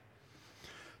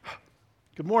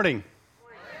Good morning.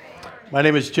 My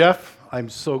name is Jeff. I'm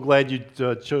so glad you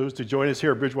chose to join us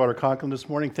here at Bridgewater Conklin this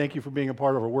morning. Thank you for being a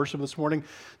part of our worship this morning.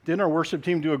 Didn't our worship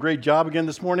team do a great job again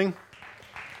this morning?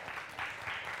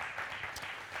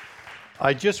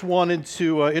 I just wanted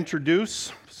to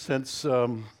introduce, since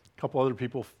a couple other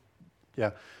people,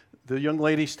 the young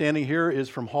lady standing here is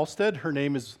from Halstead. Her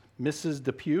name is Mrs.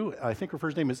 Depew. I think her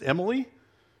first name is Emily,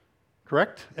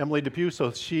 correct? Emily Depew.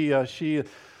 So she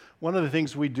one of the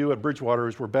things we do at Bridgewater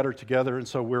is we're better together, and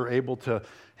so we're able to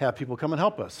have people come and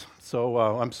help us. So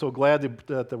I'm so glad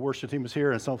that the worship team is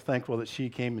here, and so thankful that she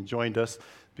came and joined us to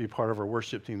be part of our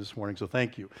worship team this morning, so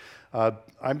thank you.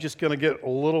 I'm just going to get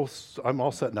I'm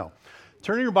all set now.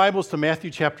 Turn your Bibles to Matthew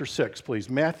chapter 6, please.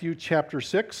 Matthew chapter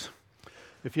 6.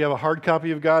 If you have a hard copy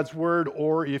of God's Word,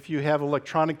 or if you have an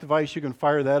electronic device, you can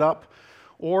fire that up.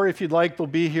 Or if you'd like, they'll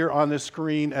be here on this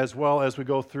screen as well as we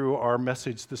go through our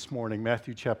message this morning,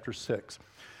 Matthew chapter 6.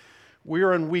 We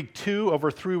are in week 2 of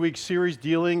our 3-week series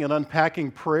dealing and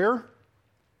unpacking prayer.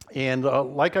 And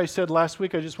like I said last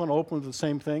week, I just want to open with the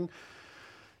same thing.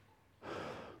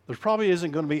 There probably isn't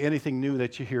going to be anything new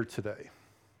that you hear today.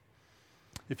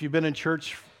 If you've been in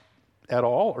church at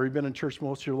all, or you've been in church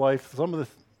most of your life, some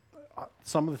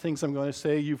of the things I'm going to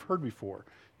say you've heard before.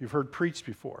 You've heard preached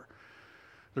before.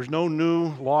 There's no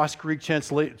new lost Greek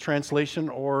translation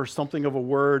or something of a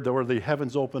word where the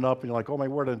heavens open up and you're like, oh my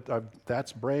word,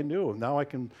 that's brand new. Now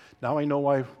I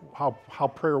know how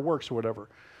prayer works or whatever.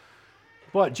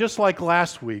 But just like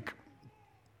last week,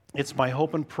 it's my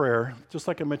hope and prayer, just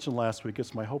like I mentioned last week,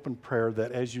 it's my hope and prayer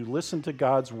that as you listen to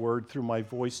God's word through my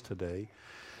voice today,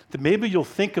 that maybe you'll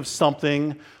think of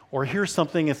something or hear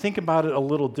something and think about it a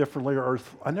little differently, or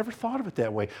I never thought of it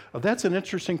that way. That's an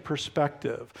interesting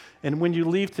perspective. And when you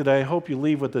leave today, I hope you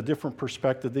leave with a different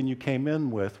perspective than you came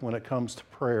in with when it comes to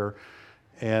prayer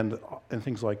and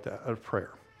things like that, of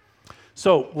prayer.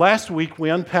 So last week we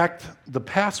unpacked the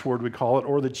password, we call it,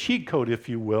 or the cheat code, if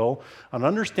you will, on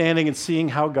understanding and seeing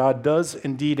how God does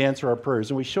indeed answer our prayers.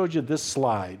 And we showed you this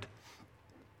slide.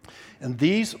 And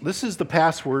this is the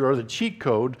password or the cheat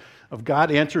code of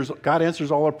God answers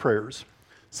all our prayers.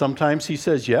 Sometimes he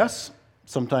says yes,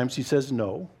 sometimes he says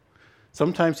no.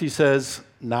 Sometimes he says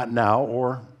not now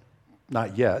or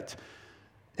not yet.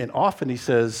 And often he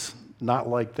says not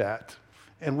like that.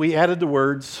 And we added the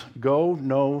words go,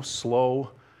 no, slow,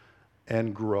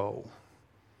 and grow.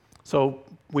 So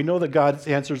we know that God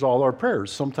answers all our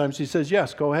prayers. Sometimes he says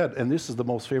yes, go ahead. And this is the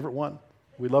most favorite one.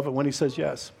 We love it when he says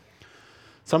yes.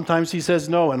 Sometimes he says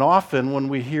no, and often when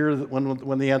we hear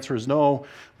when the answer is no,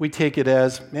 we take it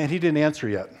as, man, he didn't answer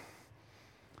yet.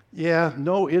 Yeah,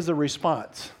 no is a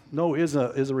response. No is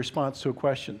a response to a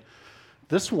question.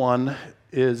 This one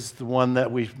is the one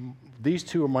that these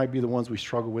two might be the ones we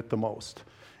struggle with the most.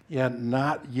 Yeah,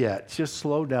 not yet. Just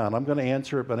slow down. I'm going to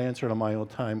answer it, but answer it on my own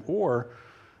time. Or,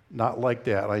 not like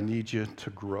that. I need you to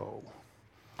grow.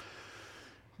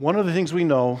 One of the things we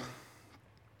know,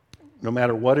 no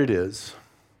matter what it is,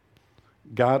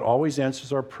 God always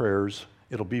answers our prayers.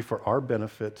 It'll be for our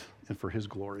benefit and for his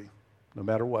glory. No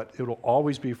matter what, it'll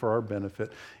always be for our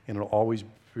benefit, and it'll always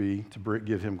be to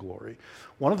give him glory.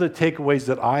 One of the takeaways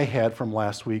that I had from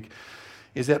last week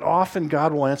is that often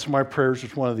God will answer my prayers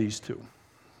with one of these two.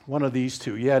 One of these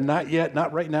two. Yeah, not yet,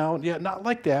 not right now. Yeah, not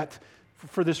like that,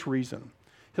 for this reason.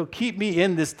 He'll keep me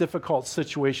in this difficult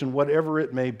situation, whatever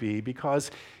it may be, because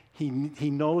he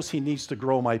knows he needs to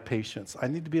grow my patience. I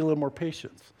need to be a little more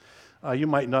patient. You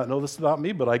might not know this about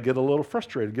me, but I get a little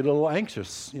frustrated, get a little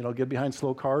anxious, get behind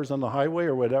slow cars on the highway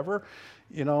or whatever.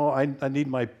 I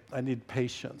need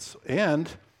patience.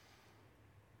 And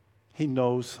he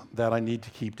knows that I need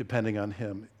to keep depending on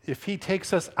him. If he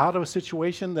takes us out of a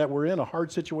situation that we're in, a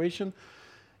hard situation,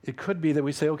 it could be that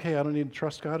we say, okay, I don't need to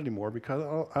trust God anymore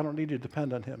because I don't need to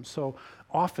depend on him. So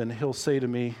often he'll say to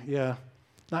me, yeah,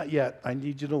 not yet. I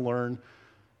need you to learn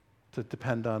to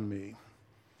depend on me.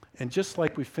 And just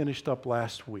like we finished up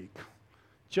last week,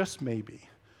 just maybe,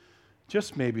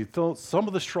 some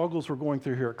of the struggles we're going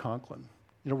through here at Conklin,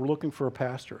 we're looking for a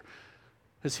pastor.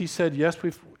 Has he said yes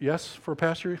for a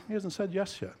pastor? He hasn't said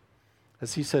yes yet.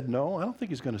 Has he said no? I don't think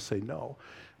he's going to say no.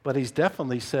 But he's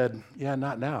definitely said, yeah,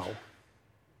 not now.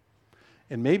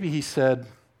 And maybe he said,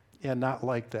 yeah, not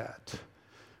like that.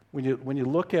 When you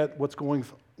look at what's going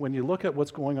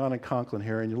on in Conklin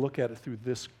here, and you look at it through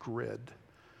this grid,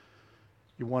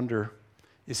 you wonder,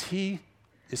 is he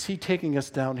taking us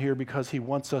down here because he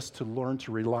wants us to learn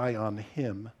to rely on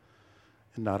him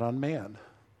and not on man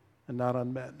and not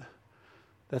on men?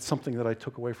 That's something that I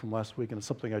took away from last week, and it's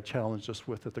something I challenged us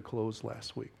with at the close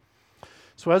last week.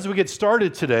 So as we get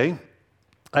started today,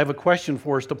 I have a question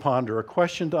for us to ponder, a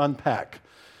question to unpack.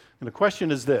 And the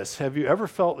question is this: have you ever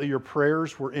felt that your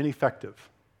prayers were ineffective?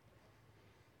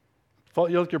 Felt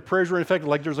like your prayers were ineffective,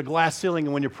 like there's a glass ceiling,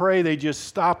 and when you pray, they just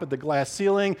stop at the glass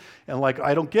ceiling, and like,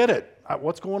 I don't get it.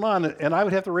 What's going on? And I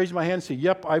would have to raise my hand and say,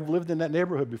 yep, I've lived in that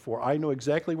neighborhood before. I know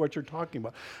exactly what you're talking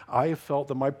about. I have felt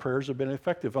that my prayers have been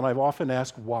ineffective, and I've often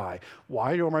asked why.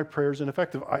 Why are my prayers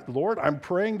ineffective? Lord, I'm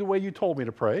praying the way you told me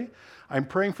to pray. I'm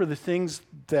praying for the things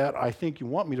that I think you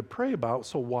want me to pray about,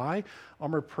 so why are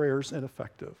my prayers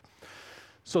ineffective?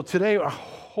 So today,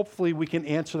 hopefully we can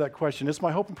answer that question. It's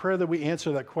my hope and prayer that we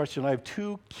answer that question. I have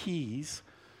two keys,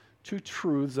 two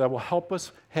truths that will help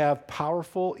us have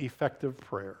powerful, effective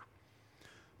prayer.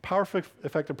 Powerful,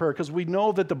 effective prayer, because we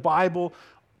know that the Bible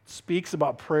speaks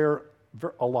about prayer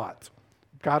a lot.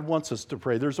 God wants us to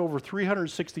pray. There's over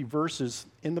 360 verses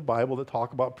in the Bible that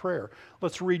talk about prayer.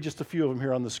 Let's read just a few of them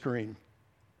here on the screen.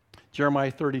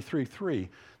 Jeremiah 33:3.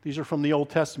 These are from the Old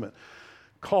Testament.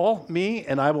 Call me,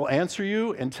 and I will answer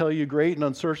you and tell you great and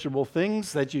unsearchable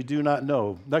things that you do not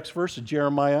know. Next verse is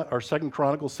Jeremiah, or 2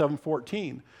 Chronicles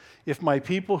 7:14. If my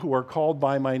people who are called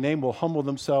by my name will humble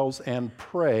themselves and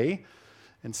pray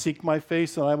and seek my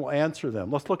face, and I will answer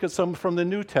them. Let's look at some from the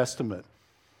New Testament.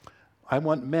 I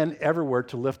want men everywhere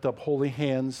to lift up holy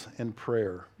hands in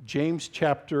prayer. James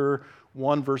chapter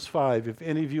 1, verse 5. If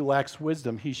any of you lacks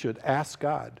wisdom, he should ask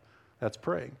God. That's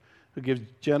praying. Who gives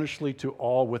generously to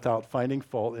all without finding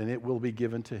fault, and it will be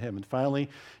given to him. And finally,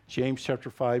 James chapter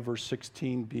 5, verse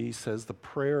 16b says, the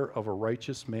prayer of a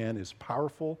righteous man is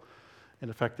powerful and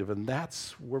effective. And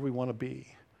that's where we want to be.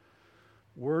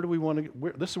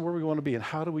 This is where we want to be, and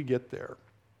how do we get there?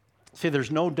 See,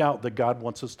 there's no doubt that God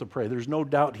wants us to pray. There's no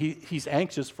doubt He's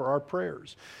anxious for our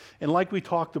prayers. And like we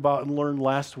talked about and learned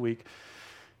last week,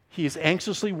 He is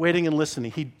anxiously waiting and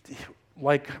listening.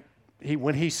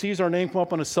 When he sees our name come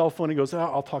up on his cell phone, he goes,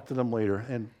 I'll talk to them later,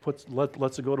 and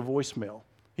lets it go to voicemail.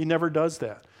 He never does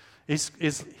that.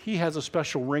 He has a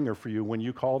special ringer for you. When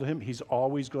you call to him, he's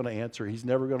always going to answer. He's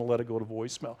never going to let it go to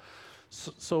voicemail.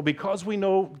 So because we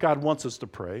know God wants us to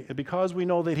pray, and because we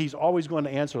know that he's always going to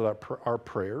answer our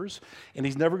prayers, and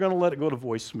he's never going to let it go to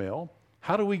voicemail,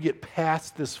 how do we get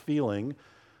past this feeling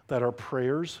that our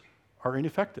prayers are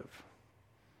ineffective?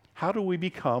 How do we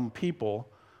become people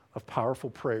of powerful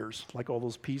prayers, like all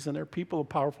those P's in there, people of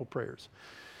powerful prayers?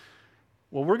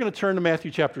 Well, we're going to turn to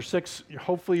Matthew chapter 6.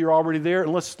 Hopefully you're already there,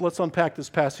 and let's unpack this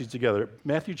passage together.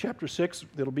 Matthew chapter 6,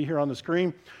 it'll be here on the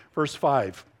screen, verse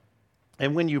 5.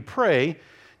 And when you pray,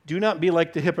 do not be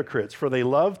like the hypocrites, for they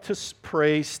love to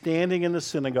pray standing in the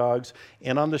synagogues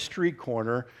and on the street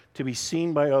corner to be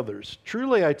seen by others.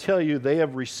 Truly, I tell you, they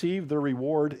have received their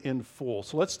reward in full.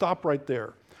 So let's stop right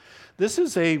there. This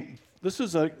is a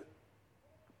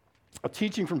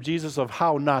teaching from Jesus of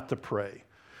how not to pray.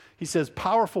 He says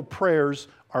powerful prayers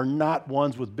are not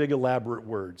ones with big elaborate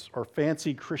words or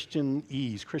fancy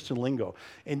Christianese, Christian lingo.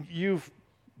 And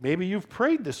maybe you've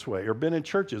prayed this way or been in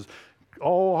churches.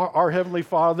 Oh, our Heavenly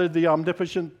Father, the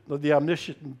omniscient,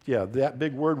 that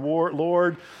big word,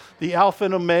 Lord, the Alpha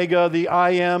and Omega, the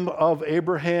I am of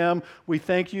Abraham. We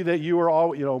thank you that you are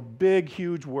all, big,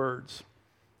 huge words.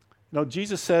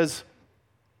 Jesus says,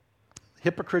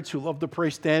 hypocrites who love to pray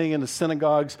standing in the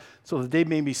synagogues so that they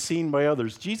may be seen by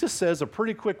others. Jesus says a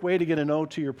pretty quick way to get a no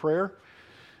to your prayer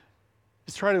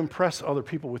is try to impress other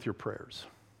people with your prayers.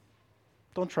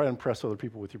 Don't try to impress other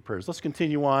people with your prayers. Let's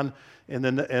continue on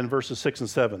in verses 6 and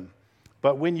 7.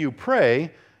 But when you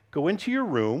pray, go into your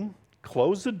room,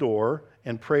 close the door,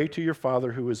 and pray to your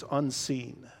Father who is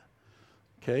unseen.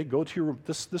 Okay, go to your room.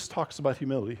 This talks about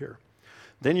humility here.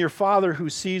 Then your Father who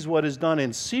sees what is done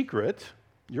in secret,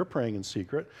 you're praying in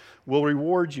secret, will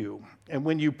reward you. And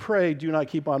when you pray, do not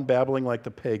keep on babbling like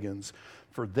the pagans,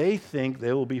 for they think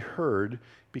they will be heard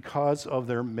because of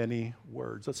their many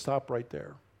words. Let's stop right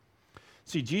there.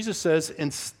 See, Jesus says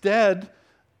instead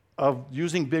of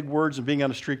using big words and being on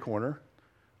a street corner,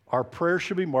 our prayer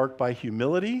should be marked by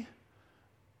humility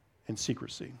and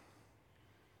secrecy.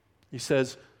 He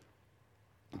says,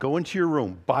 go into your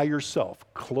room by yourself,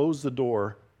 close the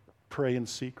door, pray in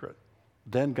secret.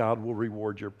 Then God will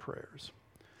reward your prayers.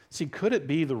 See, could it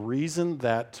be the reason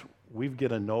that we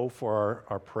get a no for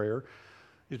our prayer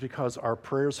is because our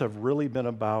prayers have really been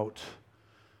about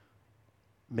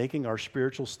making our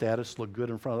spiritual status look good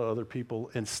in front of other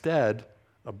people instead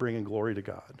of bringing glory to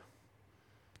God?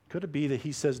 Could it be that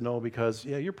he says no because,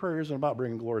 your prayer isn't about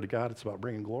bringing glory to God, it's about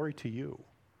bringing glory to you?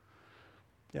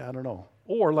 I don't know.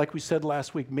 Or like we said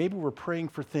last week, maybe we're praying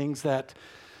for things that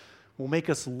will make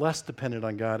us less dependent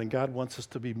on God, and God wants us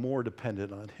to be more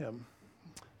dependent on him.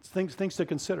 It's things to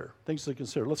consider.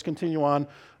 Let's continue on,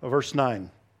 verse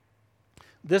 9.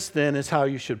 This then is how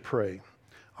you should pray.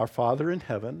 Our Father in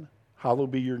heaven,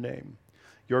 hallowed be your name.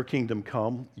 Your kingdom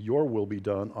come, your will be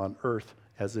done on earth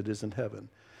as it is in heaven.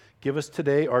 Give us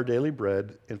today our daily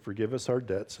bread, and forgive us our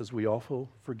debts as we also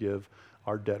forgive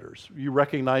our debtors. You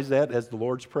recognize that as the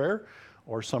Lord's Prayer,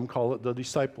 or some call it the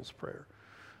disciples' prayer.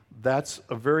 That's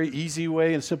a very easy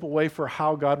way and simple way for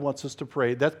how God wants us to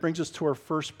pray. That brings us to our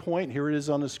first point. Here it is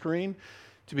on the screen.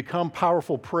 To become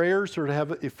powerful prayers, or to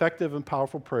have effective and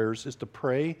powerful prayers, is to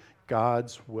pray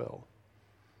God's will.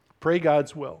 Pray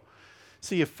God's will.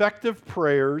 See, effective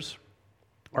prayers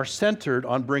are centered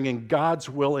on bringing God's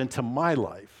will into my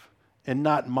life and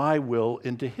not my will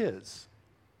into His.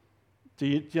 Do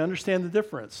you understand the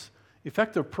difference?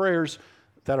 Effective prayers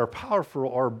that are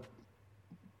powerful are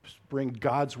bring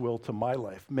God's will to my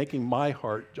life, making my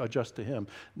heart adjust to Him,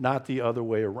 not the other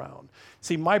way around.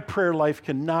 See, my prayer life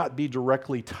cannot be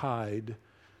directly tied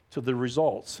to the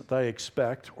results that I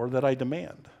expect or that I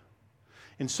demand.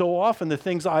 And so often the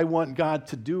things I want God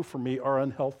to do for me are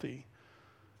unhealthy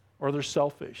or they're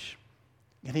selfish.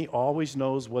 And He always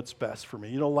knows what's best for me.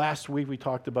 You know, last week we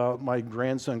talked about my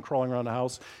grandson crawling around the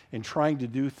house and trying to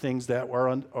do things that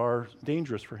are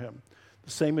dangerous for him. The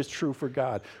same is true for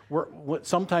God.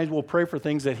 Sometimes we'll pray for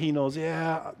things that He knows,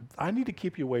 yeah, I need to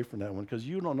keep you away from that one because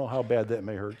you don't know how bad that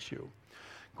may hurt you.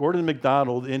 Gordon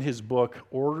MacDonald, in his book,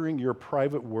 Ordering Your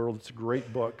Private World, it's a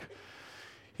great book,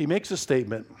 he makes a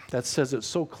statement that says it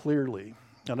so clearly,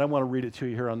 and I want to read it to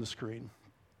you here on the screen.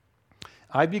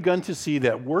 I've begun to see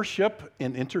that worship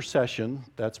and intercession,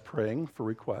 that's praying for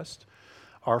request,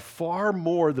 are far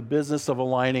more the business of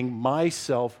aligning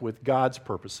myself with God's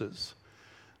purposes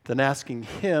than asking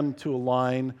Him to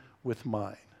align with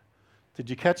mine. Did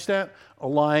you catch that?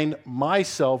 Align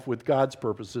myself with God's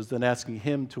purposes than asking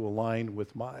Him to align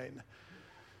with mine.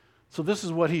 So this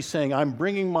is what he's saying. I'm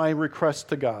bringing my requests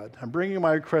to God. I'm bringing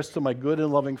my requests to my good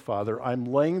and loving Father. I'm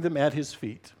laying them at His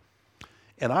feet.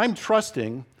 And I'm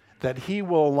trusting that He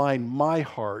will align my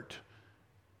heart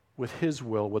with His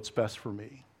will, what's best for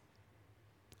me.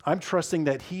 I'm trusting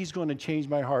that He's going to change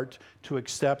my heart to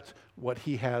accept what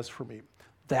He has for me.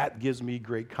 That gives me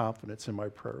great confidence in my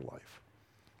prayer life.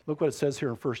 Look what it says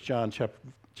here in 1 John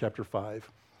chapter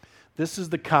 5. This is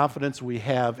the confidence we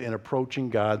have in approaching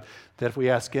God, that if we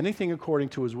ask anything according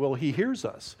to His will, He hears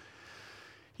us.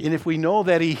 And if we know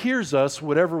that He hears us,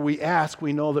 whatever we ask,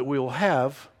 we know that we will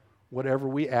have whatever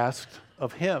we asked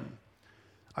of Him.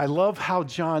 I love how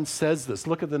John says this.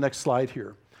 Look at the next slide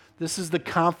here. This is the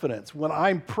confidence. When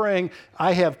I'm praying,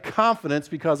 I have confidence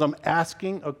because I'm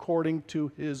asking according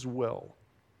to His will.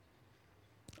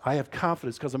 I have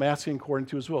confidence because I'm asking according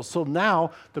to His will. So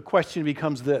now the question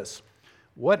becomes this.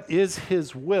 What is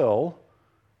His will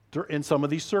in some of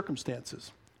these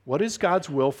circumstances? What is God's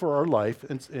will for our life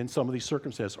in some of these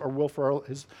circumstances?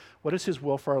 What is His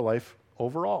will for our life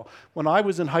overall? When I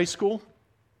was in high school,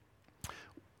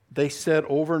 they said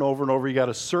over and over and over, you got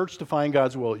to search to find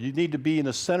God's will. You need to be in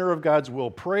the center of God's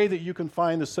will. Pray that you can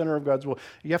find the center of God's will.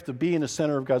 You have to be in the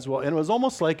center of God's will. And it was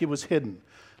almost like it was hidden.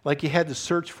 Like you had to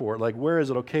search for it. Like, where is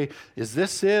it? Okay, is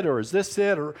this it? Or is this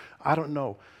it? Or I don't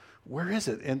know. Where is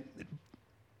it?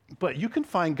 But you can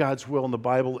find God's will in the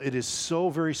Bible. It is so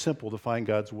very simple to find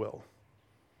God's will.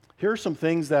 Here are some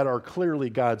things that are clearly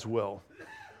God's will.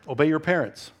 Obey your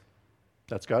parents.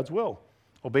 That's God's will.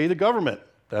 Obey the government.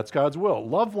 That's God's will.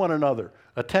 Love one another.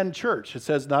 Attend church. It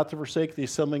says not to forsake the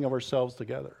assembling of ourselves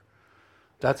together.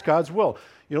 That's God's will.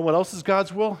 You know what else is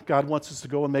God's will? God wants us to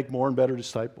go and make more and better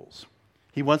disciples.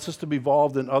 He wants us to be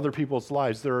involved in other people's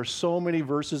lives. There are so many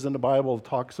verses in the Bible that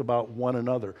talks about one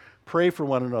another. Pray for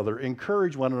one another.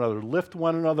 Encourage one another. Lift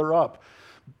one another up.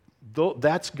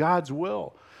 That's God's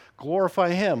will. Glorify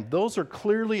Him. Those are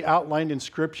clearly outlined in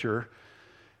Scripture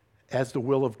as the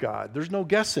will of God. There's no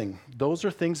guessing. Those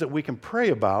are things that we can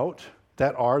pray about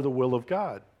that are the will of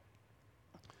God.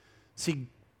 See,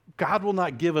 God will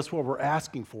not give us what we're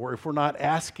asking for if we're not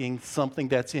asking something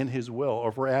that's in His will, or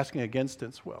if we're asking against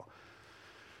His will.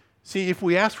 See, if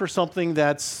we ask for something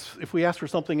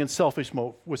in selfish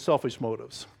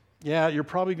motives, yeah, you're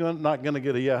probably not going to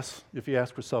get a yes if you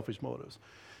ask for selfish motives.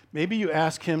 Maybe you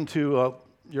ask Him to,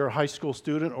 you're a high school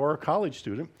student or a college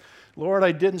student, Lord,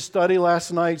 I didn't study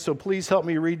last night, so please help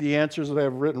me read the answers that I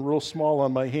have written real small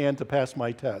on my hand to pass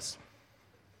my test.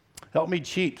 Help me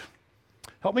cheat.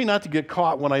 Help me not to get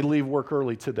caught when I leave work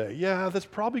early today. Yeah, that's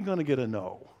probably going to get a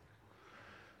no.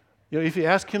 You know, if you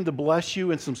ask Him to bless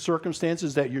you in some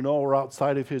circumstances that you know are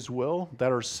outside of His will,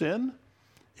 that are sin,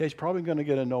 yeah, He's probably going to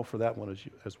get a no for that one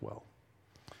as well.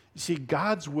 You see,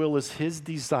 God's will is His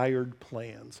desired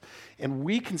plans. And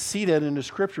we can see that in the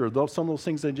Scripture, though some of those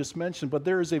things I just mentioned, but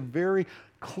there is a very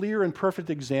clear and perfect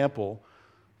example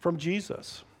from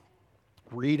Jesus.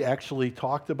 Reed actually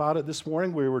talked about it this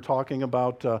morning. We were talking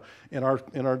about in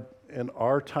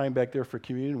our time back there for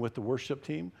communion with the worship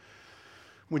team.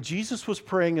 When Jesus was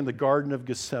praying in the Garden of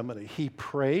Gethsemane, he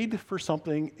prayed for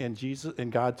something,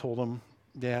 and God told him,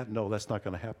 "Yeah, no, that's not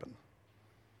going to happen."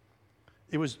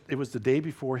 It was the day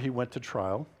before he went to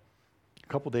trial, a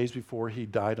couple days before he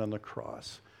died on the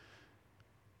cross,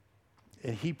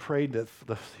 and he prayed that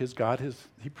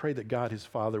God, his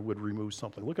Father, would remove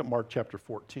something. Look at Mark chapter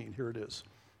 14. Here it is.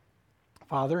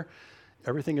 "Father,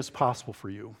 everything is possible for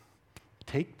you.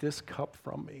 Take this cup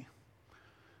from me."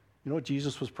 You know what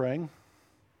Jesus was praying?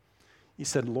 He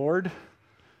said, "Lord,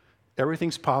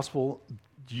 everything's possible.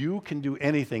 You can do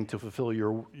anything to fulfill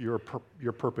your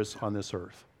purpose on this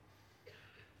earth.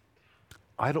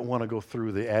 I don't want to go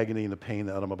through the agony and the pain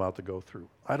that I'm about to go through.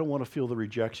 I don't want to feel the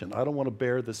rejection. I don't want to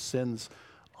bear the sins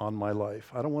on my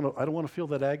life. I don't want to feel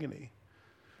that agony.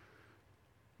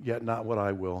 Yet not what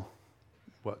I will,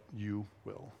 what you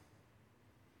will."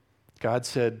 God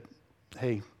said,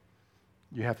 "Hey,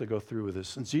 you have to go through with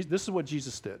this." And this is what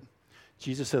Jesus did.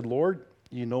 Jesus said, "Lord,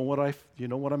 you know what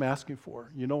I'm asking for.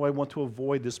 You know I want to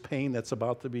avoid this pain that's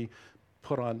about to be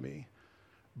put on me."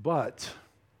 But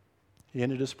he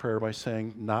ended his prayer by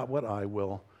saying, "Not what I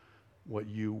will, what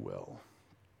you will."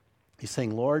 He's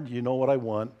saying, "Lord, you know what I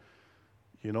want.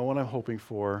 You know what I'm hoping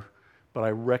for, but I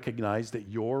recognize that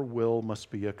your will must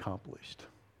be accomplished.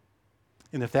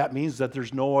 And if that means that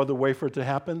there's no other way for it to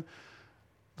happen,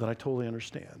 then I totally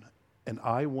understand. And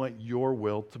I want your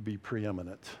will to be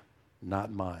preeminent,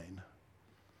 not mine.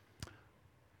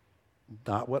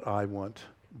 Not what I want,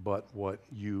 but what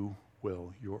you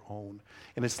will, your own."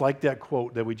 And it's like that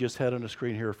quote that we just had on the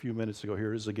screen here a few minutes ago.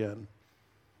 Here it is again.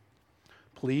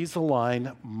 "Please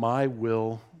align my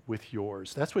will with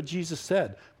yours." That's what Jesus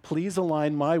said. "Please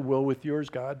align my will with yours,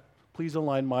 God. Please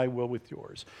align my will with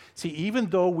yours." See, even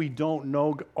though we don't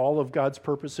know all of God's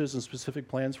purposes and specific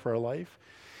plans for our life,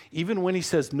 even when he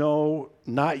says, "No,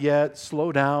 not yet,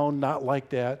 slow down, not like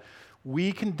that,"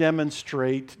 we can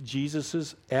demonstrate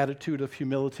Jesus' attitude of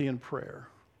humility and prayer.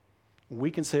 We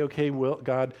can say, "Okay,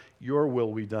 God, your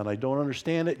will be done. I don't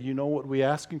understand it. You know what we're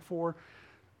asking for,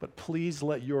 but please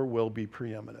let your will be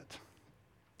preeminent."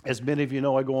 As many of you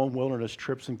know, I go on wilderness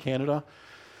trips in Canada,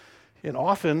 and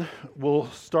often we'll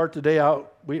start the day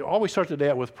out, we always start the day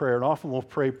out with prayer, and often we'll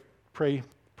pray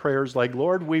prayers like,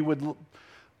 "Lord,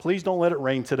 please don't let it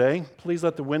rain today. Please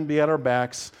let the wind be at our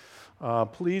backs.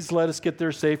 Please let us get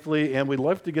there safely, and we'd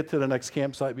love to get to the next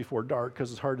campsite before dark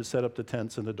because it's hard to set up the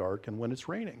tents in the dark and when it's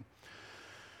raining."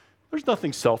 There's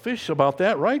nothing selfish about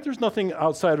that, right? There's nothing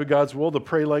outside of God's will to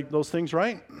pray like those things,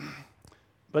 right?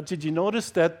 But did you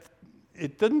notice that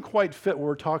it didn't quite fit what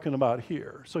we're talking about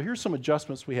here? So here's some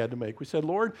adjustments we had to make. We said,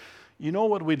 "Lord, you know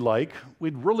what we'd like.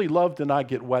 We'd really love to not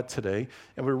get wet today,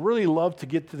 and we'd really love to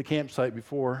get to the campsite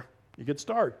before it gets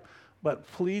dark. But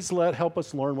please help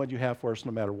us learn what you have for us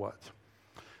no matter what."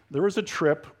 There was a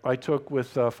trip I took with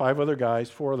 4 other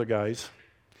guys.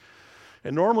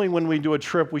 And normally when we do a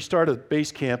trip, we start at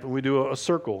base camp and we do a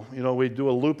circle. You know, we do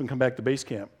a loop and come back to base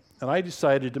camp. And I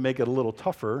decided to make it a little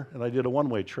tougher, and I did a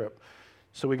one-way trip.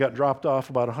 So we got dropped off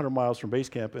about 100 miles from base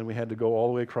camp, and we had to go all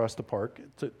the way across the park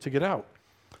to get out.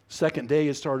 Second day,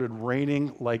 it started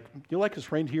raining like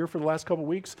it's rained here for the last couple of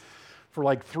weeks? For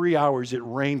like 3 hours, it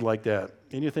rained like that.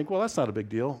 And you think, well, that's not a big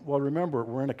deal. Well, remember,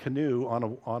 we're in a canoe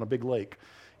on a big lake,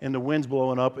 and the wind's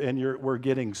blowing up, and we're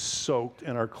getting soaked,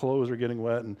 and our clothes are getting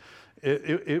wet, and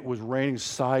it was raining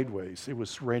sideways. It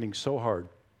was raining so hard.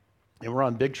 And we're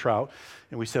on big trout,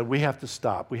 and we said, we have to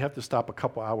stop. We have to stop a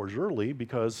couple hours early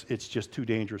because it's just too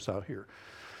dangerous out here.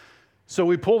 So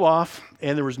we pulled off,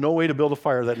 and there was no way to build a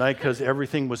fire that night because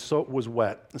everything was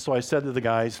wet. And so I said to the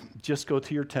guys, just go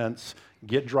to your tents,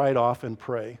 get dried off, and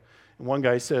pray. And one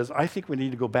guy says, I think we need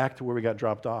to go back to where we got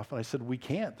dropped off. And I said, we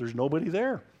can't. There's nobody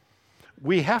there.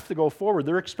 We have to go forward.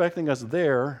 They're expecting us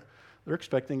there. They're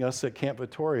expecting us at Camp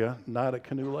Victoria, not at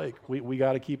Canoe Lake. We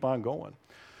got to keep on going.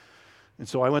 And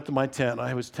so I went to my tent.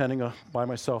 I was tenting by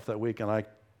myself that week, and I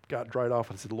got dried off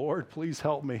and said, Lord, please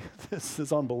help me. This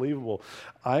is unbelievable.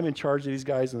 I'm in charge of these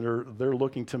guys, and they're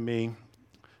looking to me.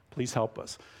 Please help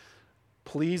us.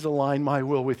 Please align my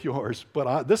will with yours.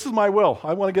 But this is my will.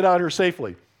 I want to get out here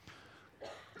safely.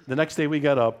 The next day we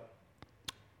got up,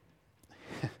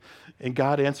 and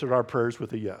God answered our prayers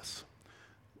with a yes.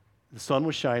 The sun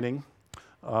was shining.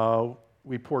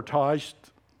 We portaged.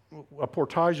 A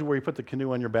portage is where you put the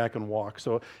canoe on your back and walk.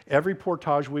 So every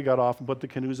portage we got off and put the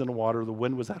canoes in the water, the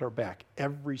wind was at our back,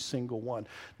 every single one.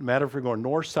 No matter if we're going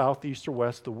north, south, east, or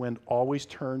west, the wind always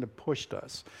turned and pushed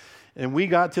us. And we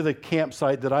got to the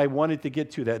campsite that I wanted to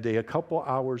get to that day a couple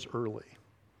hours early.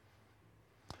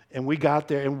 And we got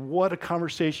there, and what a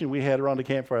conversation we had around the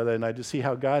campfire that night to see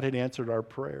how God had answered our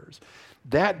prayers.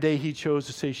 That day, he chose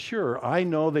to say, sure, I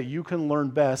know that you can learn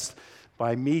best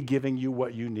by me giving you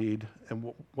what you need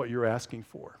and what you're asking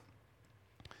for.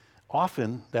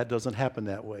 Often, that doesn't happen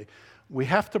that way. We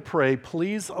have to pray,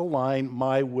 please align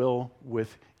my will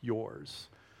with yours.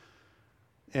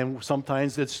 And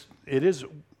sometimes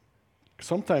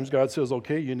sometimes God says,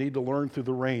 okay, you need to learn through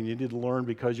the rain. You need to learn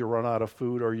because you run out of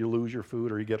food or you lose your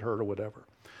food or you get hurt or whatever.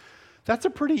 That's a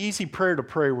pretty easy prayer to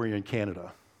pray when you're in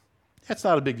Canada. That's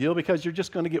not a big deal because you're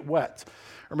just going to get wet.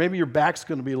 Or maybe your back's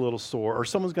going to be a little sore or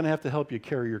someone's going to have to help you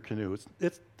carry your canoe.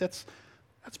 That's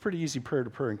pretty easy prayer to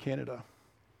pray in Canada.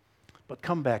 But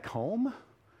come back home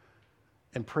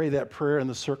and pray that prayer in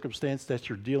the circumstance that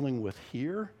you're dealing with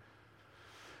here,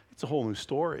 it's a whole new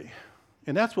story.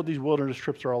 And that's what these wilderness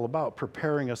trips are all about,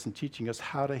 preparing us and teaching us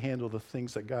how to handle the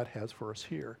things that God has for us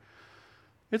here.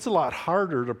 It's a lot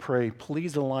harder to pray,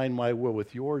 please align my will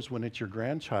with yours when it's your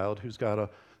grandchild who's got a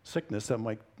sickness that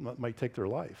might take their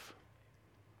life.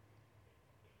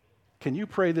 Can you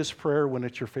pray this prayer when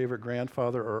it's your favorite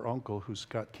grandfather or uncle who's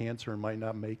got cancer and might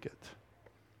not make it?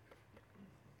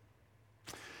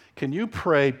 Can you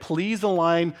pray, please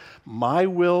align my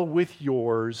will with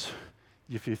yours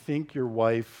if you think your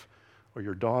wife or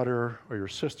your daughter or your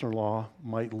sister-in-law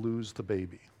might lose the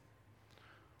baby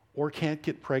or can't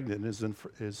get pregnant and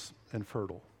is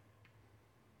infertile?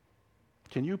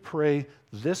 Can you pray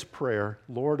this prayer,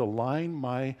 Lord, align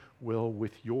my will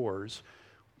with yours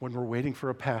when we're waiting for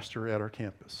a pastor at our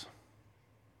campus?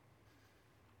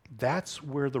 That's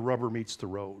where the rubber meets the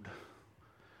road.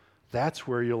 That's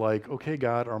where you're like, okay,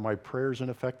 God, are my prayers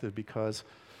ineffective because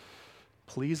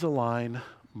please align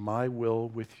my will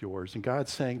with yours. And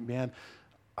God's saying, man,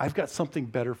 I've got something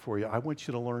better for you. I want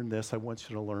you to learn this. I want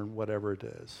you to learn whatever it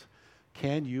is.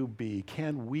 Can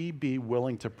we be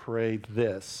willing to pray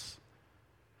this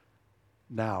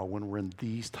now when we're in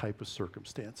these type of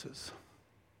circumstances?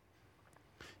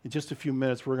 In just a few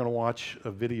minutes, we're going to watch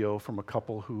a video from a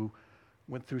couple who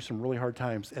went through some really hard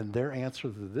times, and their answer to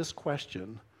this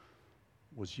question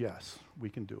was yes, we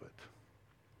can do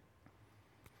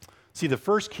it. See, the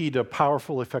first key to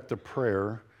powerful, effective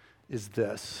prayer is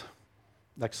this.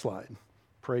 Next slide.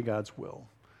 Pray God's will.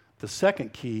 The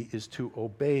second key is to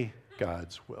obey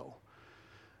God's will.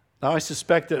 Now, I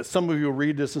suspect that some of you will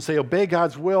read this and say, obey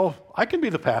God's will. I can be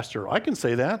the pastor. I can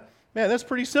say that. Man, that's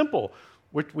pretty simple.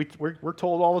 We're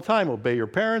told all the time, obey your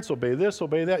parents, obey this,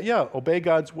 obey that. Yeah, obey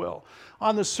God's will.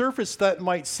 On the surface, that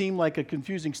might seem like a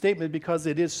confusing statement because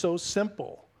it is so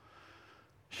simple.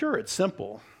 Sure, it's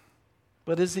simple,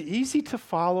 but is it easy to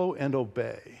follow and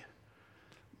obey?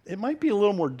 It might be a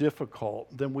little more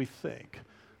difficult than we think.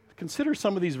 Consider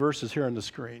some of these verses here on the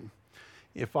screen.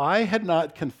 If I had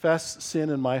not confessed sin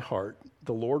in my heart,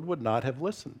 the Lord would not have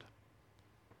listened.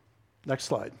 Next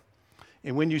slide.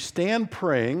 And when you stand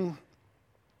praying,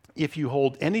 if you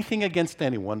hold anything against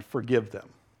anyone, forgive them,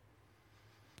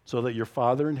 so that your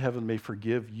Father in heaven may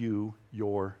forgive you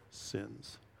your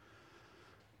sins.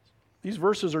 These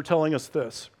verses are telling us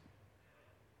this.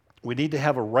 We need to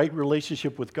have a right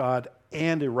relationship with God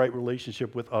and a right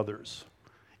relationship with others.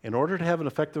 In order to have an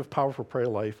effective, powerful prayer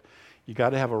life, you got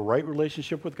to have a right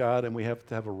relationship with God, and we have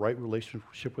to have a right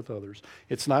relationship with others.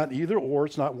 It's not either or,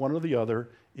 it's not one or the other,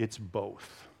 it's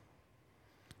both.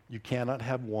 You cannot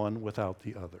have one without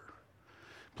the other.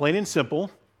 Plain and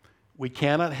simple, we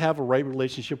cannot have a right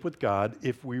relationship with God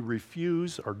if we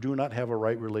refuse or do not have a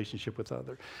right relationship with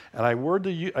others. And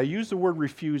I use the word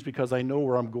refuse because I know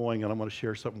where I'm going, and I'm going to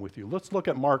share something with you. Let's look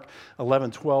at Mark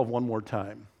 11:12 one more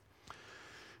time.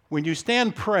 When you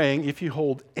stand praying, if you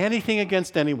hold anything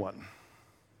against anyone,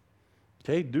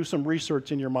 okay, do some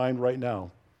research in your mind right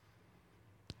now.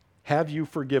 Have you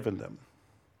forgiven them?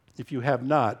 If you have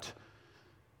not,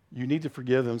 you need to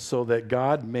forgive them so that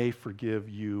God may forgive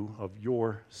you of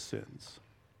your sins.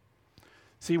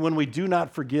 See, when we do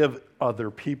not forgive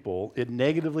other people, it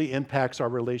negatively impacts our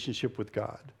relationship with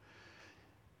God,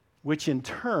 which in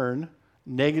turn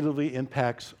negatively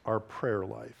impacts our prayer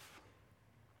life.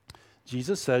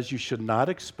 Jesus says you should not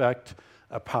expect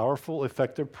a powerful,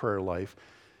 effective prayer life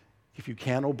if you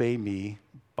can't obey me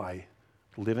by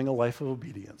living a life of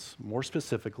obedience, more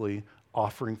specifically,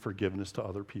 offering forgiveness to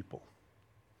other people.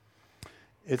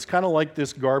 It's kind of like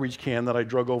this garbage can that I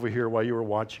drug over here while you were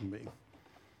watching me.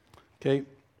 Okay,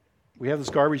 we have this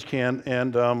garbage can,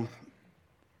 and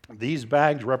these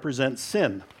bags represent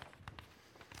sin.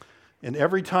 And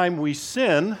every time we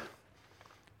sin,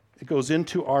 it goes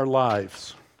into our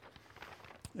lives.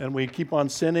 And we keep on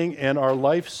sinning, and our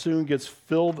life soon gets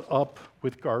filled up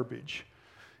with garbage.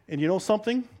 And you know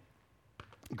something?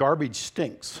 garbage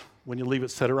stinks when you leave it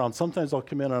set around. Sometimes I'll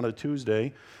come in on a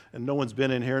Tuesday and no one's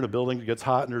been in here and the building gets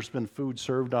hot and there's been food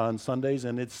served on Sundays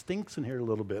and it stinks in here a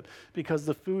little bit because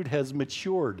the food has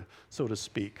matured, so to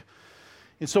speak.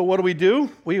 And so what do?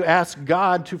 We ask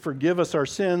God to forgive us our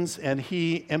sins and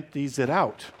He empties it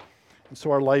out. And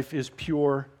so our life is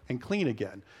pure and clean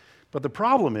again. But the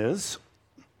problem is,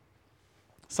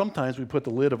 sometimes we put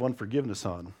the lid of unforgiveness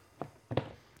on.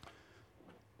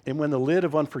 And when the lid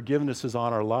of unforgiveness is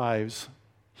on our lives,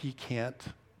 He can't.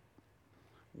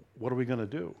 What are we going to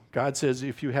do? God says,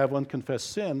 if you have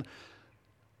unconfessed sin,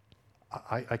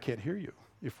 I can't hear you.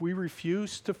 If we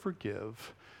refuse to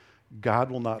forgive,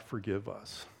 God will not forgive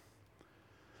us.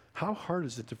 How hard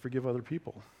is it to forgive other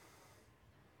people?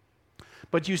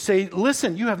 But you say,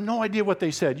 listen, you have no idea what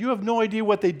they said. You have no idea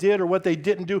what they did or what they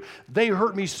didn't do. They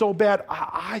hurt me so bad,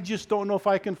 I just don't know if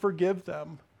I can forgive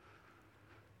them.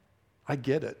 I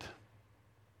get it.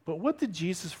 But what did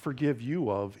Jesus forgive you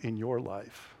of in your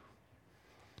life?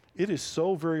 It is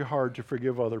so very hard to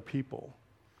forgive other people.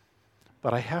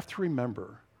 But I have to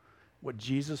remember what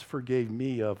Jesus forgave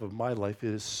me of my life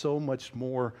is so much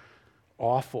more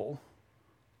awful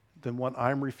than what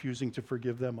I'm refusing to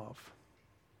forgive them of.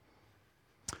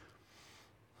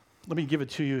 Let me give it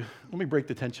to you. Let me break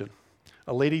the tension.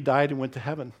 A lady died and went to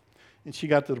heaven. And she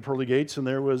got to the pearly gates and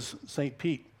there was St.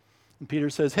 Pete. And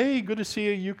Peter says, hey, good to see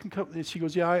you. You can come. And she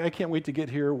goes, yeah, I can't wait to get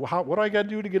here. What do I got to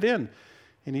do to get in?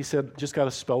 And he said, just got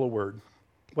to spell a word.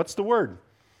 What's the word?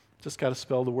 Just got to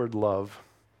spell the word love.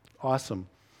 Awesome.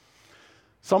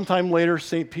 Sometime later,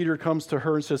 St. Peter comes to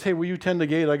her and says, hey, will you tend the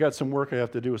gate? I got some work I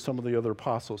have to do with some of the other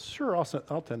apostles. Sure,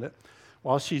 I'll tend it.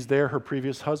 While she's there, her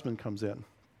previous husband comes in.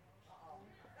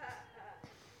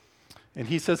 And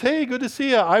he says, hey, good to see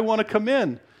you. I want to come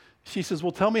in. She says,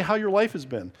 well, tell me how your life has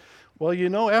been. Well, you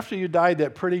know, after you died,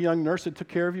 that pretty young nurse that took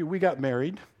care of you, we got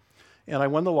married. And I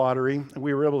won the lottery, and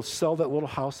we were able to sell that little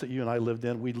house that you and I lived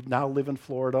in. We now live in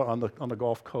Florida on the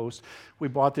Gulf Coast. We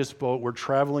bought this boat. We're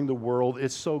traveling the world.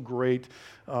 It's so great.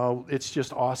 It's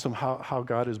just awesome how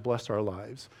God has blessed our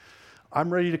lives.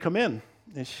 I'm ready to come in.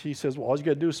 And she says, well, all you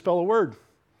got to do is spell a word.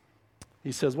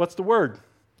 He says, what's the word?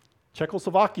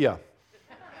 Czechoslovakia.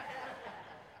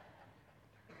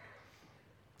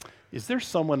 Is there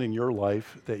someone in your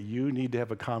life that you need to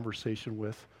have a conversation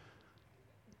with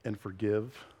and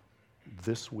forgive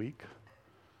this week?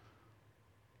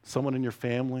 Someone in your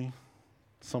family?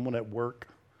 Someone at work?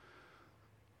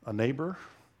 A neighbor?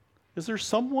 Is there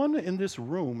someone in this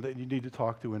room that you need to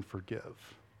talk to and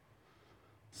forgive?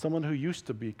 Someone who used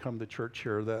to come to church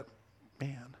here that,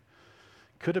 man,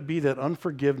 could it be that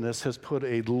unforgiveness has put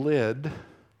a lid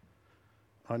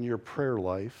on your prayer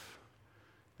life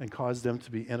and caused them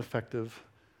to be ineffective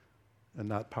and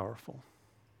not powerful?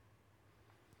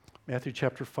 Matthew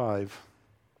chapter 5,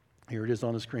 here it is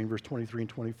on the screen, verse 23 and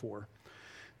 24.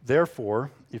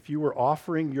 Therefore, if you are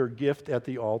offering your gift at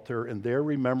the altar and there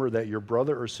remember that your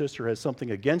brother or sister has something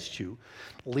against you,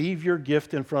 leave your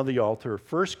gift in front of the altar.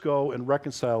 First go and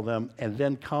reconcile them, and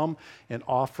then come and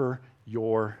offer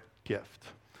your gift.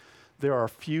 There are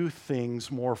few things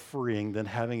more freeing than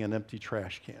having an empty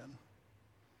trash can.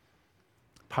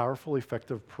 Powerful,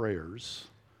 effective prayers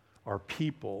are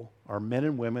people, are men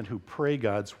and women who pray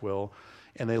God's will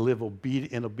and they live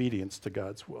in obedience to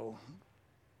God's will.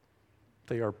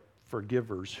 They are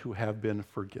forgivers who have been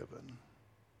forgiven.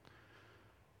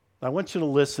 Now, I want you to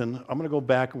listen. I'm going to go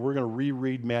back and we're going to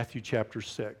reread Matthew chapter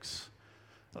 6.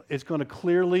 It's going to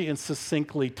clearly and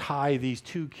succinctly tie these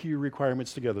two key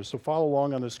requirements together. So follow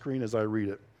along on the screen as I read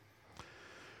it.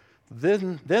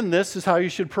 Then this is how you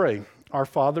should pray. Our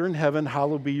Father in heaven,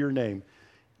 hallowed be your name.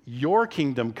 Your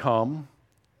kingdom come,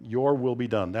 your will be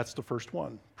done. That's the first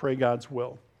one. Pray God's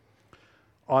will.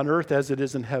 On earth as it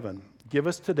is in heaven. Give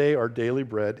us today our daily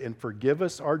bread and forgive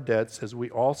us our debts as we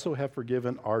also have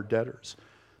forgiven our debtors.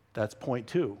 That's point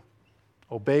 2.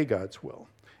 Obey God's will.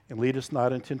 And lead us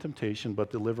not into temptation, but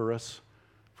deliver us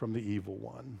from the evil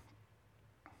one.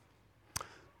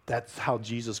 That's how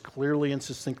Jesus clearly and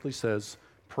succinctly says,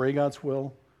 pray God's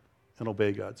will and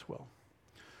obey God's will.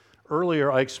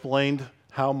 Earlier, I explained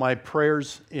how my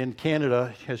prayers in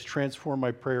Canada has transformed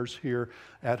my prayers here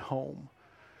at home.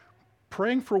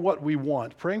 Praying for what we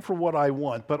want, praying for what I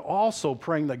want, but also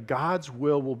praying that God's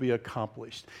will be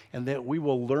accomplished and that we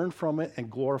will learn from it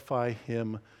and glorify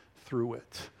Him through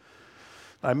it.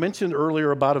 I mentioned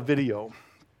earlier about a video.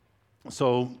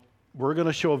 So we're going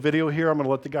to show a video here. I'm going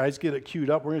to let the guys get it queued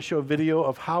up. We're going to show a video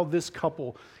of how this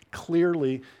couple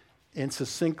clearly and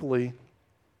succinctly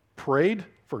prayed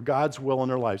for God's will in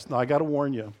their lives. Now, I got to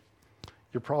warn you,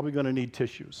 you're probably going to need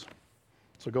tissues.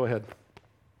 So go ahead.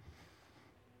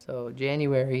 So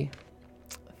January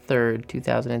 3rd,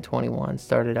 2021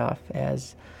 started off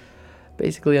as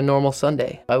basically a normal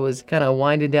Sunday. I was kind of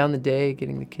winding down the day,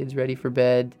 getting the kids ready for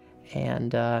bed,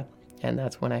 and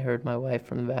that's when I heard my wife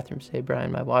from the bathroom say,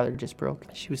 "Brian, my water just broke."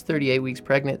 She was 38 weeks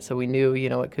pregnant, so we knew,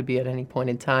 it could be at any point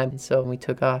in time. And so we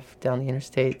took off down the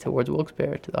interstate towards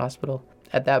Wilkes-Barre to the hospital.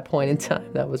 At that point in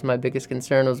time, that was my biggest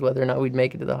concern, was whether or not we'd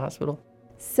make it to the hospital.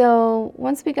 So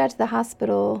once we got to the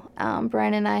hospital,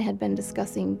 Brian and I had been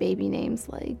discussing baby names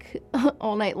like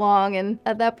all night long. And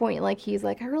at that point, he's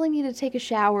like, I really need to take a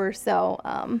shower. So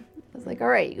I was like, all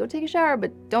right, you go take a shower,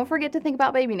 but don't forget to think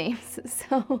about baby names.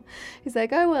 So he's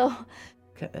like, I will.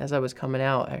 As I was coming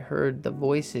out, I heard the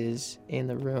voices in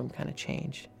the room kind of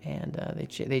change. And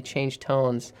they changed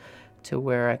tones to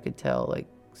where I could tell,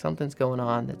 something's going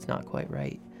on that's not quite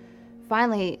right.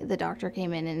 Finally, the doctor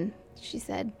came in and she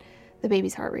said, the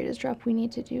baby's heart rate has dropped. We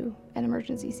need to do an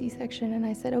emergency C-section. And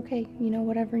I said, okay,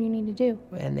 whatever you need to do.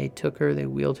 And they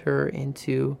wheeled her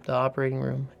into the operating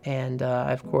room. And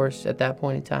of course, at that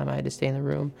point in time, I had to stay in the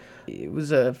room. It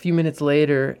was a few minutes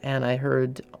later, and I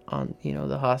heard on,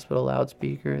 the hospital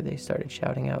loudspeaker, they started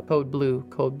shouting out, "Code blue,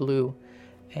 code blue."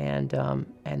 And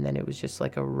then it was just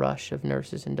like a rush of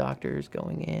nurses and doctors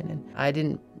going in. And I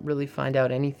didn't really find out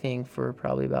anything for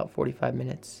probably about 45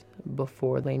 minutes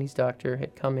before Lainey's doctor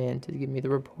had come in to give me the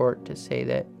report to say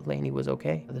that Lainey was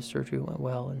okay. The surgery went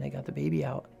well and they got the baby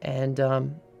out. And I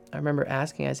remember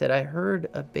asking, I said, I heard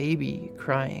a baby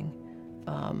crying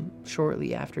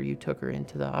shortly after you took her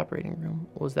into the operating room.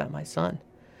 Was that my son?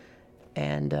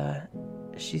 And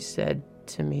she said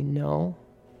to me, no.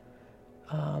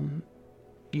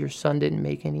 Your son didn't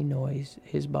make any noise.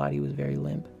 His body was very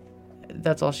limp.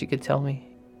 That's all she could tell me.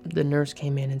 The nurse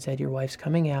came in and said, your wife's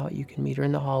coming out. You can meet her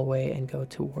in the hallway and go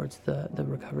towards the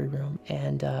recovery room.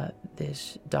 And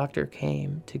this doctor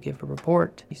came to give a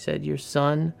report. He said, your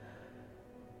son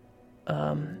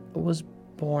was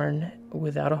born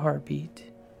without a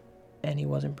heartbeat and he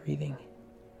wasn't breathing.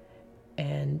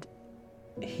 And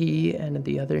he and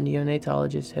the other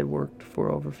neonatologists had worked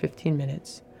for over 15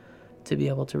 minutes to be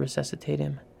able to resuscitate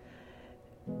him.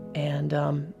 And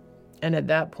at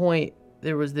that point,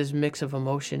 there was this mix of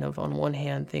emotion of, on one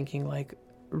hand, thinking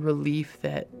relief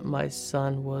that my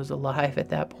son was alive at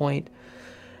that point,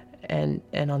 and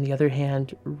on the other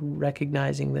hand,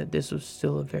 recognizing that this was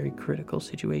still a very critical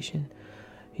situation.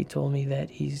 He told me that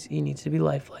he needs to be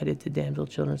life-flighted to Danville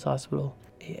Children's Hospital.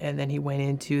 And then he went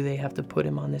into, they have to put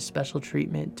him on this special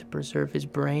treatment to preserve his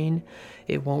brain.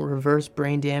 It won't reverse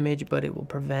brain damage, but it will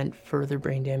prevent further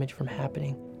brain damage from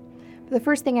happening. The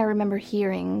first thing I remember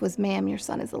hearing was, ma'am, your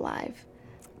son is alive.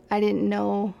 I didn't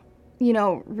know,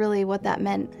 really what that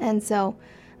meant. And so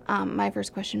my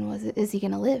first question was, is he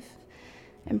going to live?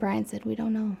 And Brian said, we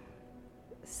don't know.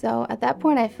 So at that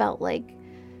point, I felt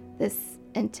this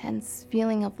intense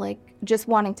feeling of just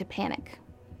wanting to panic.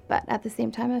 But at the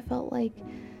same time, I felt like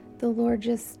the Lord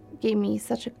just gave me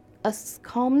such a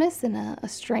calmness and a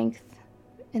strength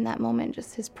in that moment.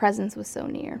 Just his presence was so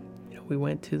near. We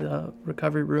went to the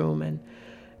recovery room and,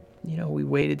 we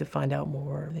waited to find out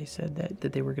more. They said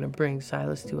that they were going to bring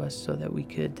Silas to us so that we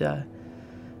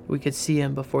could see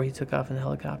him before he took off in the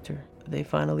helicopter. They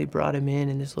finally brought him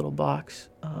in this little box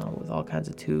with all kinds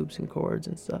of tubes and cords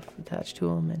and stuff attached to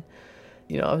him. And,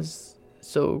 I was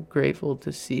so grateful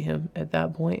to see him at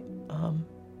that point.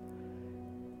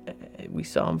 We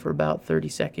saw him for about 30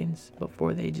 seconds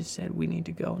before they just said, we need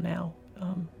to go now.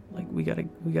 We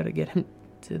gotta get him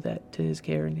to his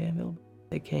care in Danville.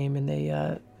 They came and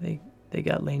they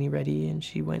got Lainey ready and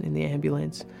she went in the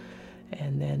ambulance,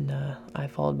 and then I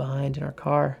followed behind in our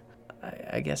car.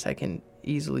 I guess I can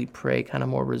easily pray kind of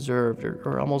more reserved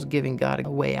or almost giving God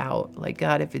a way out.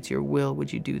 God, if it's your will,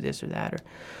 would you do this or that? Or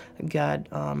God,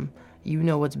 you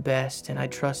know what's best and I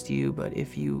trust you, but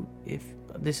if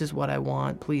this is what I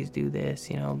want, please do this,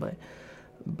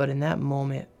 But in that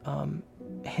moment,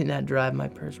 in that drive, my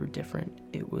prayers were different.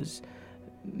 It was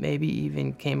maybe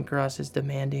even came across as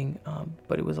demanding,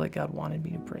 but it was like God wanted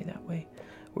me to pray that way,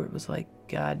 where it was like,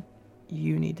 God,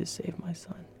 you need to save my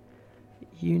son.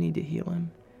 You need to heal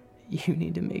him. You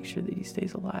need to make sure that he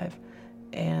stays alive.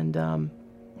 And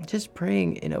just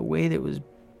praying in a way that was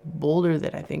bolder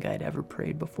than I think I'd ever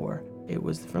prayed before. It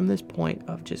was from this point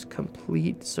of just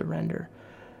complete surrender,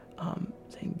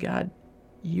 saying, God,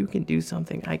 you can do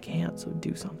something I can't, so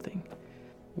do something.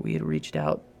 We had reached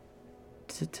out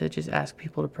to just ask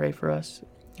people to pray for us,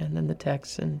 and then the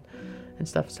texts and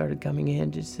stuff started coming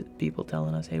in, just people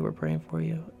telling us, hey, we're praying for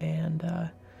you. And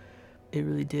it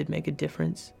really did make a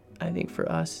difference, I think, for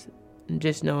us. And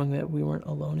just knowing that we weren't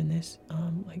alone in this,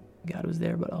 like God was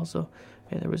there, but also,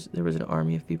 man, there was an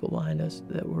army of people behind us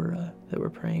that were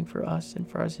praying for us and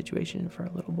for our situation and for our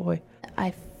little boy.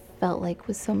 I felt like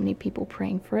with so many people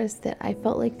praying for us that I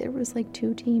felt like there was like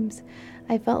two teams.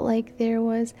 I felt like there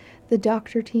was the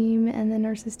doctor team and the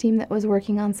nurses team that was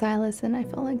working on Silas, and I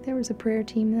felt like there was a prayer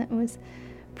team that was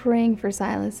praying for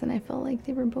Silas, and I felt like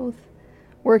they were both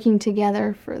working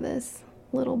together for this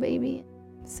little baby.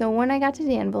 So when I got to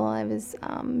Danville, I was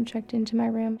checked into my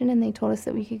room, and they told us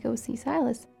that we could go see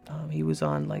Silas. He was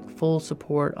on like full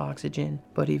support oxygen,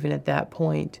 but even at that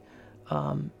point,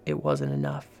 it wasn't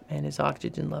enough, and his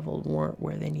oxygen levels weren't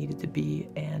where they needed to be.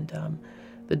 And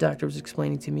the doctor was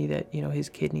explaining to me that, you know, his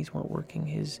kidneys weren't working,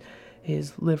 his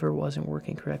liver wasn't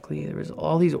working correctly. There was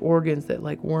all these organs that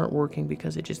like weren't working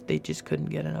because they just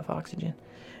couldn't get enough oxygen.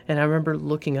 And I remember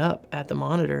looking up at the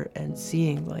monitor and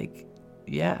seeing like,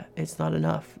 yeah, it's not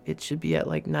enough. It should be at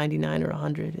like 99 or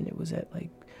 100, and it was at like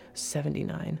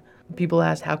 79. People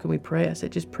asked, how can we pray? I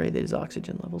said, just pray that his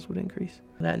oxygen levels would increase.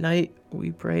 That night,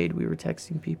 we prayed. We were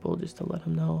texting people just to let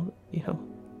them know, you know.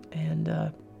 And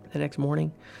the next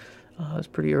morning, it was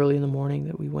pretty early in the morning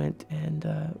that we went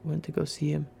to go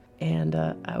see him. And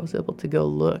I was able to go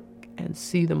look and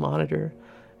see the monitor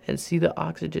and see the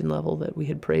oxygen level that we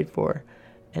had prayed for,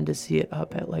 and to see it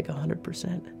up at like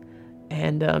 100%.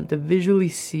 And to visually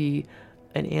see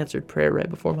an answered prayer right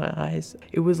before my eyes.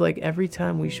 It was like every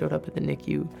time we showed up at the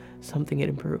NICU, something had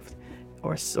improved,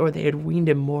 or they had weaned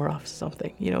him more off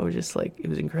something. You know, it was just like, it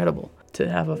was incredible to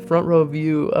have a front row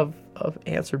view of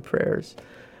answered prayers,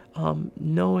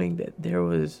 knowing that there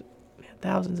was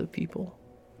thousands of people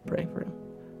praying for him,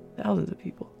 thousands of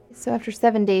people. So after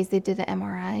 7 days, they did an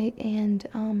MRI,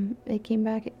 and it came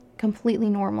back completely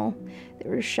normal. They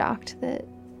were shocked that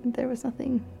there was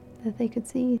nothing that they could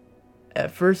see.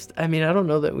 At first, I mean, I don't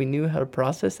know that we knew how to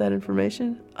process that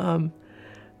information,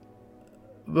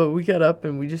 but we got up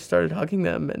and we just started hugging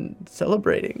them and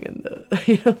celebrating, and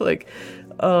you know, like,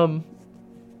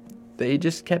 they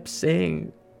just kept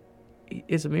saying,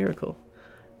 "It's a miracle,"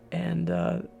 and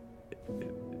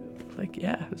like,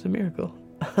 yeah, it was a miracle.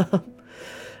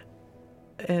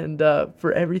 And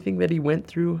for everything that he went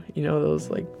through, you know, those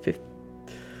like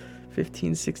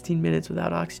 15, 16 minutes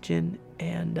without oxygen,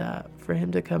 and for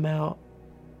him to come out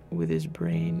with his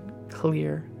brain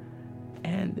clear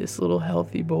and this little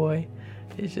healthy boy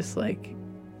is just like,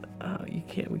 we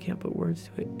can't put words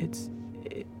to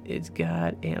it. It's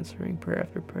God answering prayer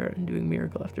after prayer and doing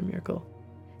miracle after miracle.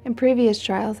 In previous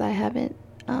trials, I haven't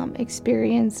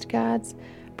experienced God's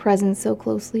presence so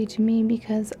closely to me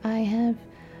because I have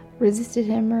resisted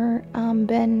him or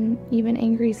been even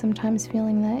angry sometimes,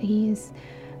 feeling that he's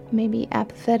maybe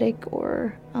apathetic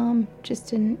or just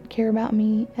didn't care about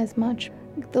me as much.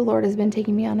 The Lord has been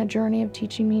taking me on a journey of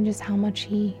teaching me just how much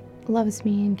he loves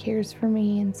me and cares for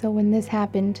me. And so when this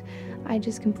happened, I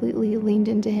just completely leaned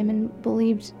into him and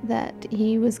believed that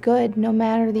he was good, no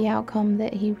matter the outcome,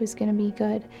 that he was going to be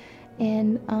good.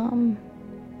 And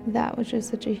that was just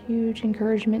such a huge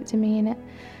encouragement to me, and it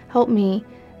helped me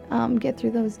get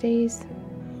through those days.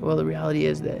 Well, the reality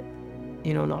is that,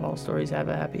 you know, not all stories have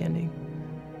a happy ending.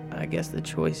 I guess the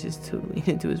choice is to lean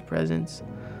into his presence,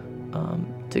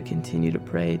 to continue to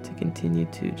pray, to continue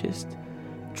to just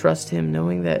trust him,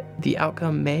 knowing that the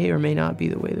outcome may or may not be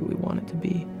the way that we want it to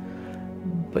be.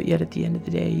 But yet at the end of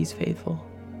the day, he's faithful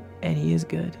and he is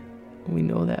good. We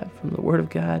know that from the Word of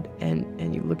God,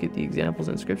 and you look at the examples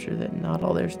in Scripture that not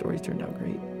all their stories turned out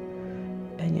great.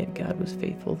 And yet God was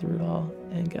faithful through it all,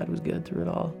 and God was good through it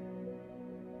all.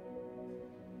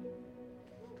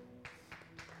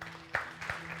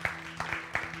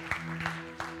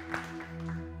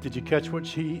 Did you catch what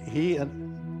he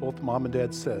and both mom and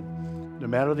dad said? No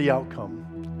matter the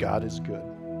outcome, God is good.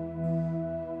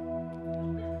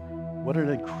 What an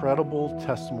incredible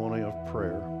testimony of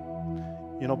prayer.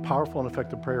 You know, powerful and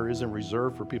effective prayer isn't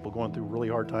reserved for people going through really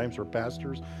hard times, or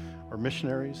pastors or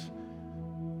missionaries.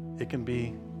 It can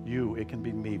be you, it can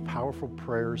be me. Powerful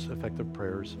prayers, effective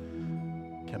prayers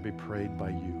can be prayed by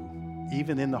you.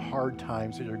 Even in the hard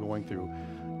times that you're going through,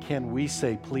 can we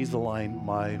say, please align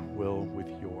my will with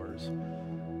yours?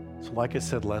 So like I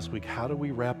said last week, how do we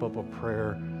wrap up a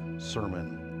prayer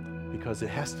sermon? Because it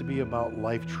has to be about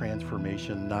life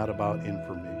transformation, not about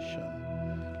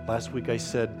information. Last week I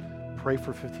said, pray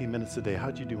for 15 minutes a day.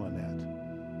 How'd you do on that?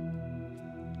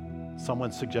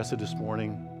 Someone suggested this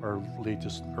morning, or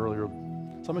just earlier,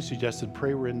 someone suggested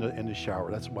pray in the shower.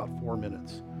 That's about 4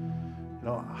 minutes. You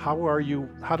know,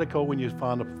 how'd it go when you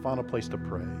found a place to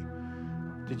pray?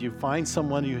 Did you find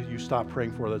someone you stopped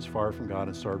praying for that's far from God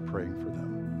and started praying for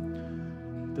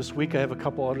them? This week I have a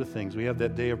couple other things. We have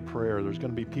that day of prayer. There's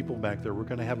going to be people back there. We're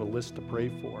going to have a list to pray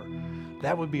for.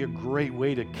 That would be a great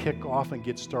way to kick off and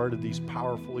get started these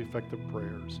powerful, effective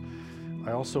prayers.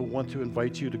 I also want to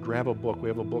invite you to grab a book. We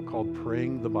have a book called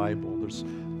Praying the Bible. There's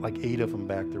like 8 of them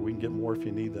back there. We can get more if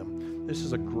you need them. This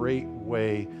is a great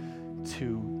way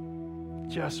to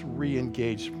just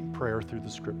re-engage prayer through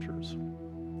the scriptures.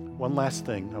 One last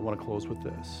thing, I want to close with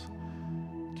this.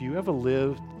 Do you ever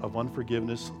live of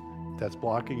unforgiveness that's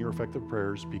blocking your effective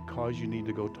prayers because you need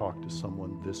to go talk to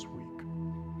someone this week?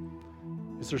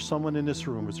 Is there someone in this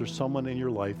room, is there someone in your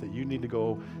life that you need to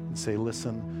go and say,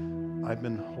 listen, I've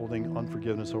been holding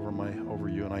unforgiveness over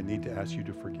you, and I need to ask you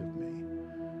to forgive me?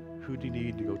 Who do you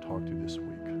need to go talk to this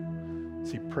week?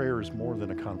 See, prayer is more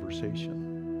than a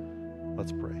conversation.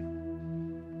 Let's pray.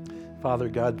 Father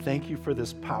God, thank you for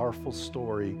this powerful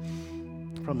story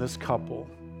from this couple.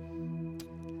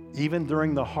 Even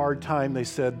during the hard time, they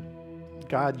said,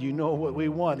 God, you know what we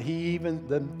want.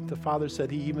 The father said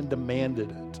he even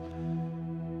demanded it.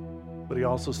 But he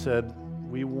also said,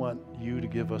 we want you to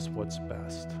give us what's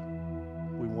best.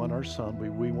 We want our son, but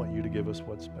we want you to give us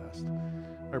what's best.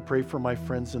 I pray for my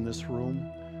friends in this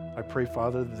room. I pray,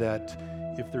 Father, that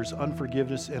if there's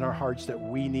unforgiveness in our hearts that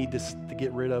we need to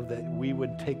get rid of, that we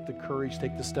would take the courage,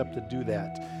 take the step to do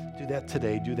that. Do that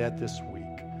today. Do that this week.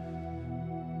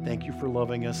 Thank you for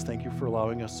loving us. Thank you for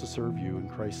allowing us to serve you. In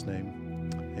Christ's name,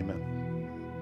 amen.